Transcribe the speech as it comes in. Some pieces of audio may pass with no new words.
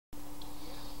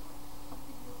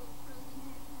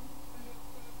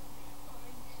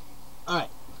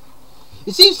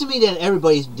It seems to me that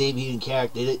everybody's debuting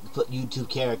character. They put YouTube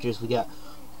characters. We got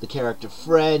the character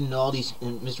Fred and all these,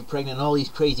 and Mr. Pregnant, and all these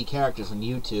crazy characters on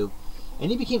YouTube,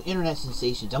 and they became internet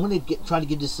sensations. I'm going to try to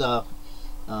give this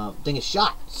thing a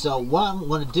shot. So what I'm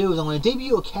going to do is I'm going to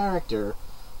debut a character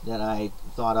that I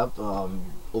thought up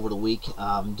over the week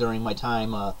during my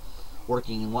time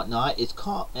working and whatnot. He's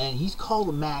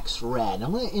called Max Rad.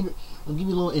 I'm going to give you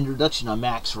a little introduction on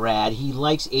Max Rad. He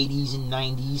likes 80s and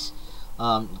 90s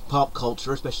pop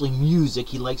culture, especially music.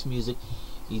 He likes music.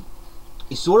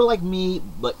 He's sort of like me,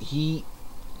 but he's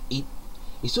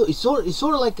sort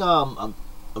of like a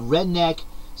redneck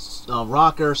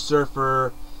rocker,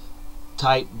 surfer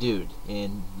type dude,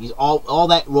 and he's all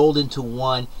that rolled into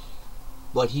one.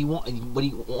 But he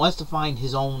wants to find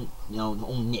his own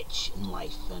own niche in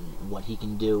life and what he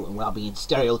can do, and without being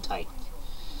stereotyped.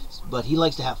 But he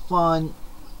likes to have fun,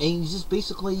 and he's just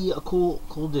basically a cool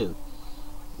dude.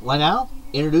 Well, now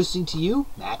introducing to you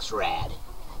Max Rad.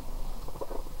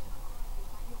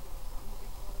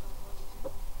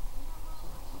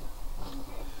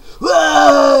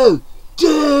 Whoa!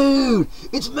 Dude!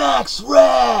 It's Max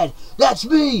Rad! That's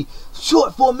me!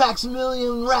 Short for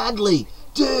Maximilian Radley!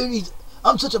 Dude,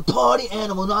 I'm such a party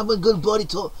animal, and my good buddy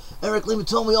Eric Lima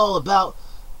told me all about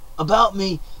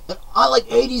me. And I like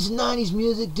 80s and 90s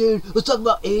music, dude. Let's talk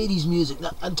about 80s music.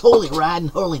 Now, I'm totally rad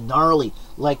and totally gnarly.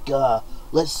 Like,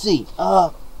 let's see.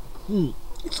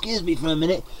 Excuse me for a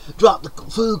minute. Drop the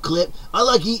food clip. I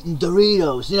like eating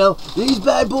Doritos. These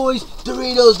bad boys,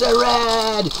 Doritos, they're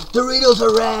rad. Doritos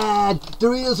are rad.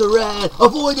 Doritos are rad.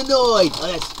 Avoid the noise.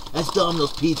 Oh, that's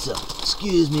Domino's Pizza.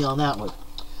 Excuse me on that one.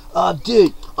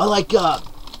 Dude, I like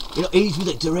 80s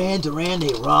music. Duran,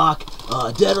 they rock.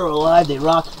 Dead or Alive, they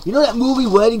rock. You know that movie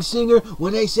Wedding Singer,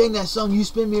 when they sang that song "You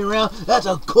Spin Me Around"? That's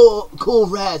a cool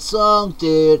rad song,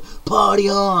 dude. Party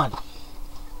on.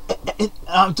 And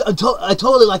I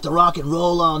totally like to rock and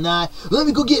roll all night. Let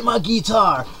me go get my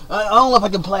guitar. I don't know if I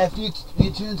can play a few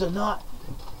tunes or not.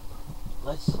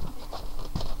 Let's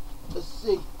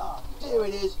see. There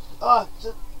it is.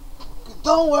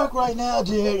 Don't work right now,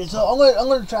 dude. So I'm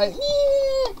gonna try.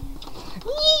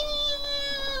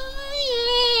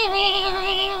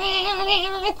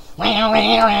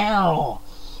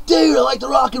 Dude, I like the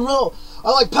rock and roll. I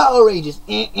like Power Rangers.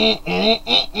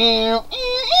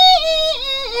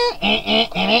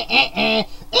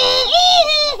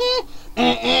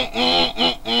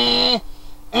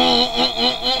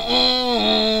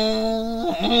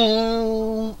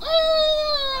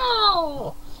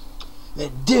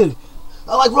 Dude,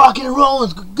 I like rocking and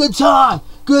rolling. Good time.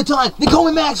 They call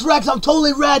me Max Rad 'cause I'm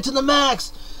totally rad to the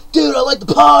max. Dude, I like to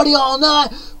party all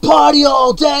night, party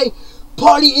all day,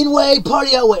 party in way,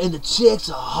 party out way. And the chicks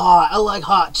are hot. I like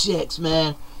hot chicks,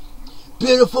 man.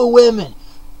 Beautiful women.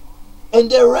 And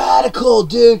they're radical,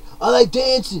 dude. I like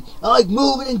dancing. I like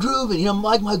moving and grooving. I'm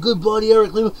like my good buddy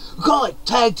Eric Lima. We call it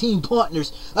tag team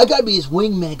partners. I gotta be his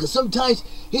wingman, because sometimes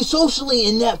he's socially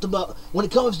inept about when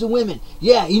it comes to women.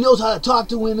 Yeah, he knows how to talk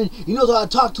to women. He knows how to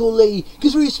talk to a lady,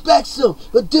 because he respects them.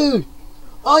 But dude,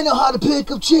 I know how to pick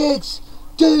up chicks.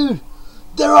 Dude,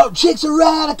 chicks are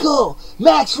radical.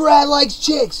 Max Rad likes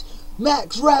chicks.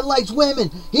 Max Rad likes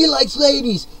women. He likes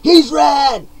ladies. He's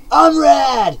rad. I'm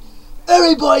rad.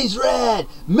 Everybody's rad.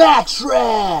 Max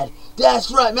Rad. That's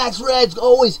right. Max Rad's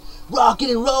always rocking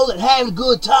and rolling, having a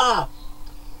good time.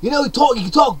 You can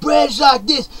talk British like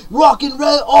this, rock and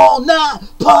roll all night,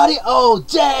 party all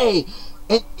day,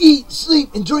 and eat,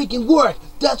 sleep, and drink and work.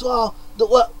 That's all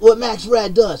what Max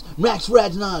Rad does. Max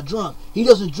Rad's not a drunk. He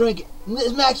doesn't drink.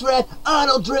 This Max Rad, I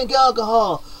don't drink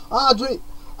alcohol.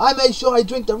 I make sure I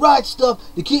drink the right stuff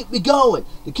to keep me going.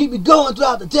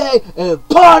 Throughout the day and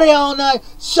party all night.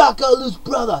 Shaka loose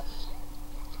brother.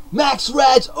 Max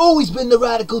Rad's always been the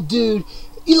radical dude.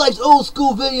 He likes old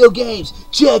school video games.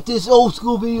 Check this old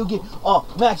school video game. Oh,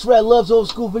 Max Rad loves old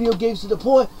school video games to the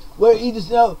point where he just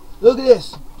look at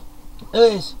this.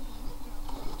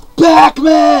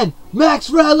 Pac-Man!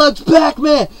 Max Rad likes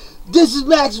Pac-Man. This is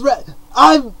Max Rad.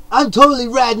 I'm totally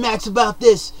rad Max about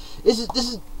this. This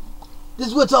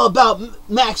is what it's all about.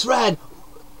 Max Rad.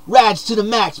 Rads to the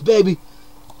max, baby.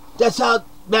 That's how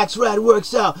Max Rad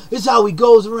works out. This is how he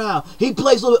goes around. He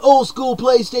plays a little bit old school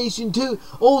PlayStation 2.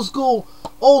 Old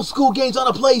school games on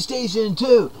a PlayStation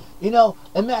 2.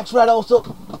 And Max Rad also,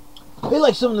 he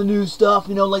likes some of the new stuff,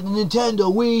 like the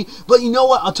Nintendo Wii. But you know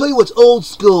what? I'll tell you what's old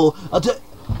school.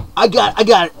 I got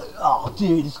it. Oh,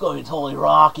 dude, it's going to be totally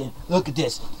rocking. Look at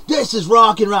this. This is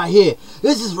rocking right here.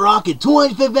 This is rocking.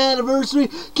 25th anniversary.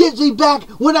 Gets me back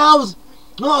when I was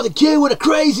the kid with a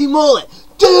crazy mullet.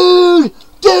 Dude,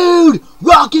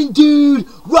 rocking dude,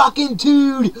 rockin'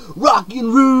 dude,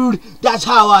 rockin' rude. That's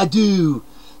how I do.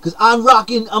 Cause I'm a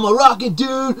rockin'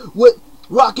 dude with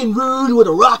rockin' rude with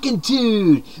a rockin'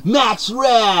 dude. Max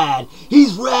Rad.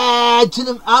 He's rad to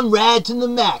the, I'm rad to the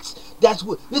max. That's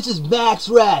what, this is Max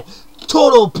Rad.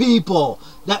 Total people.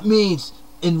 That means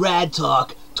in rad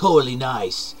talk, totally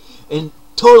nice. And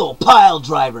total pile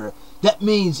driver. That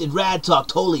means in rad talk,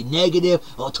 totally negative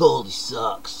or totally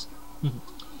sucks.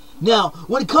 Now,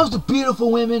 when it comes to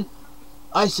beautiful women,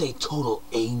 I say total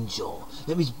angel.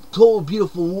 That means total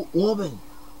beautiful woman.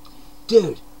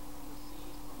 Dude.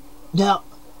 Now,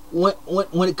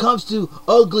 when it comes to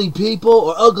ugly people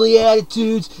or ugly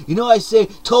attitudes, you know I say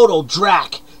total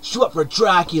Drac. Short for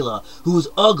Dracula, who's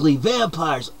ugly.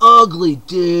 Vampires, ugly,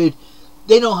 dude.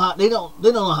 They don't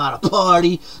know how to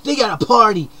party. They got a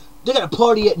party. They got a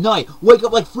party at night. Wake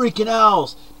up like freaking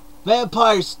owls.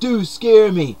 Vampires do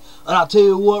scare me. And I'll tell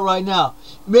you what right now.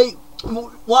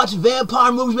 Watching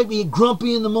vampire movies make me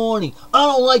grumpy in the morning. I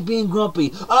don't like being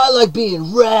grumpy. I like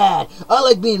being rad. I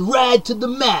like being rad to the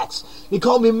max. They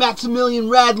call me Maximilian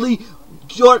Radley,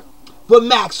 short for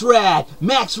Max Rad.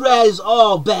 Max Rad is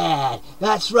all bad.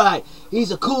 That's right. He's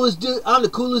the coolest dude. I'm the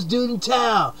coolest dude in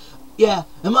town. Yeah,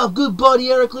 and my good buddy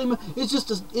Eric Lima is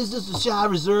just a shy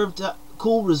reserve type.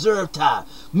 Cool reserve type.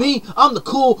 Me, I'm the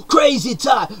cool, crazy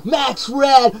type. Max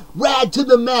Rad, rad to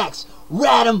the max.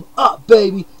 Rad 'em up,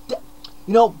 baby.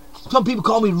 You know, some people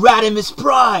call me Radimus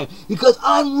Prime because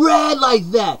I'm rad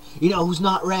like that. You know who's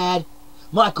not rad?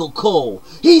 Michael Cole.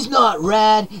 He's not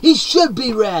rad. He should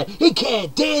be rad. He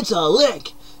can't dance a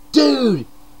lick. Dude,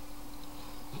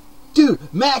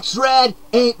 Max Rad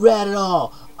ain't rad at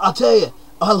all. I'll tell you.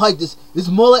 I like this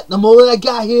mullet. The mullet I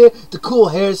got here, the cool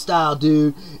hairstyle,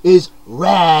 dude, is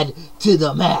rad to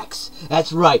the max.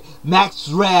 That's right. Max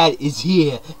Rad is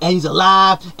here, and he's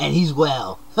alive, and he's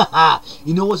well.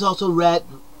 You know what's also rad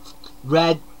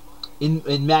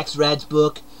in Max Rad's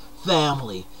book?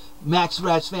 Family. Max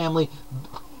Rad's family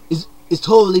is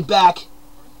totally back.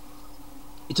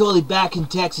 It's totally back in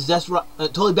Texas. That's right.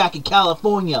 Totally back in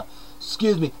California.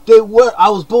 Excuse me. I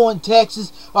was born in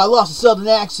Texas. I lost a southern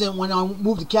accent when I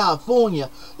moved to California.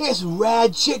 There's some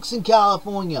rad chicks in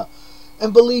California.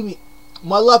 And believe me,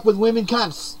 my luck with women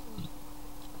it's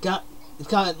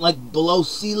kind of like below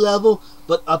sea level.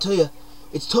 But I'll tell you,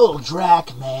 it's total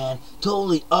Drac, man.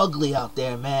 Totally ugly out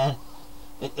there, man.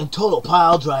 And total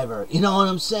pile driver. You know what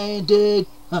I'm saying, dude?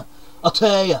 I'll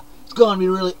tell you, it's going to be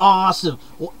really awesome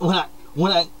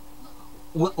when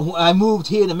I moved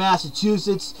here to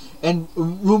Massachusetts and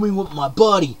rooming with my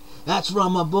buddy. That's right,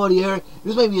 my buddy Eric.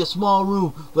 This may be a small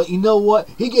room, but you know what?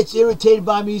 He gets irritated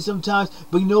by me sometimes.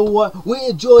 But you know what? We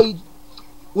enjoy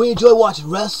watching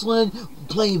wrestling,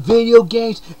 playing video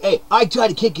games. Hey, I tried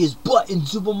to kick his butt in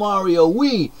Super Mario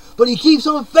Wii, but he keeps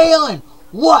on failing.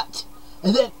 What?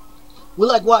 And then we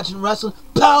like watching wrestling,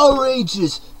 Power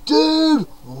Rangers, dude,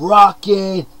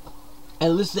 rocking,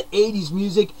 and listen to 80s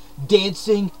music,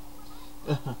 dancing.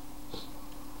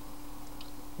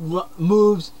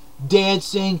 Moves,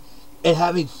 dancing, and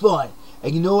having fun.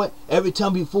 And you know what? Every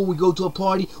time before we go to a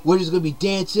party, we're just going to be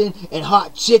dancing and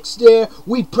hot chicks there.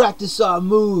 We practice our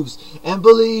moves. And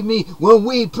believe me, when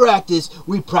we practice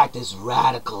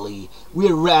radically.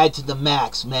 We're rad to the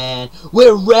max, man.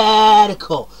 We're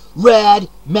radical. Rad,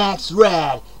 Max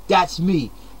Rad. That's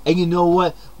me. And you know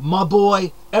what? My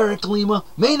boy, Eric Lima,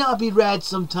 may not be rad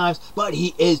sometimes, but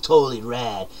he is totally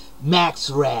rad. Max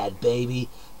Rad, baby.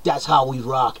 That's how we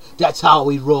rock. That's how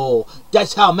we roll.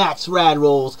 That's how Max Rad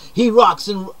rolls. He rocks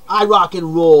and I rock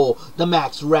and roll the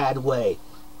Max Rad way.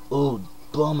 Oh,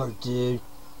 bummer, dude.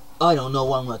 I don't know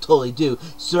what I'm gonna totally do.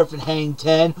 Surf and hang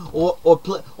 10 or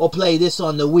play this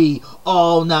on the Wii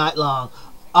all night long.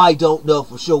 I don't know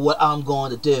for sure what I'm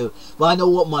going to do, but I know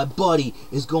what my buddy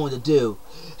is going to do.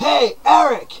 Hey,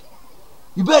 Eric!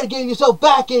 You better get yourself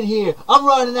back in here. I'm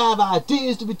running out of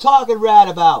ideas to be talking rad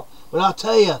about. But I'll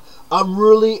tell you, I'm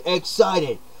really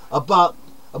excited about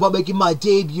making my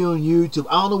debut on YouTube.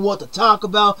 I don't know what to talk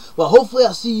about, but hopefully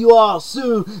I'll see you all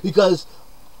soon because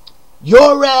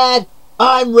you're rad,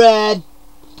 I'm rad.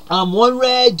 I'm one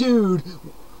rad dude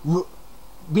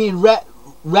being rad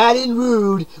and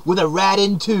rude with a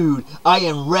raditude. I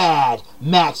am rad,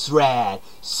 Max Rad.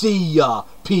 See ya.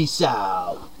 Peace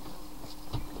out.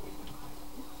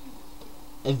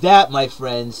 And that, my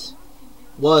friends,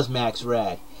 was Max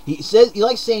Rad. He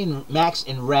likes saying Max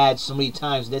and Rad so many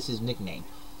times. That's his nickname.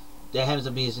 That happens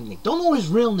to be his nickname. Don't know his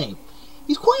real name.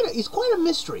 He's quite a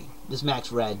mystery. This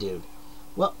Max Rad dude.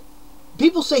 Well,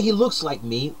 people say he looks like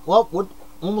me. Well, we're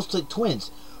almost like twins.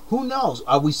 Who knows?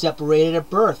 Are we separated at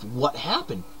birth? What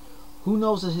happened? Who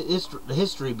knows the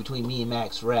history between me and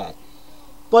Max Rad?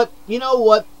 But you know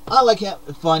what? I like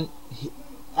having fun.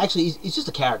 Actually, he's just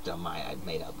a character I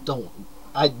made up. Don't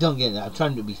get it. I'm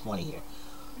trying to be funny here,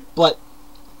 but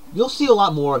you'll see a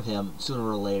lot more of him sooner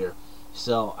or later.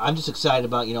 So I'm just excited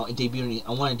about debuting.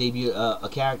 I want to debut a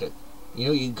character.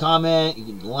 You can comment, you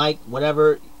can like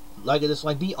whatever, like or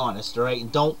dislike. Be honest, all right?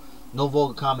 And no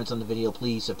vulgar comments on the video,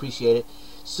 please. Appreciate it.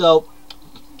 So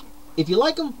if you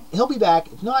like him, he'll be back.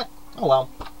 If not, oh well.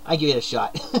 I give it a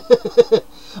shot.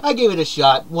 I gave it a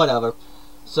shot. Whatever.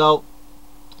 So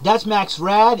that's Max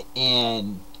Rad,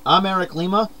 and I'm Eric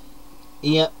Lima,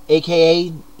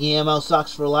 aka EML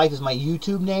Sucks for Life is my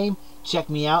YouTube name. Check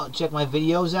me out and check my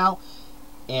videos out.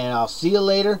 And I'll see you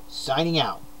later. Signing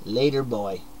out. Later,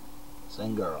 boy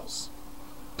and girls.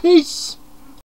 Peace.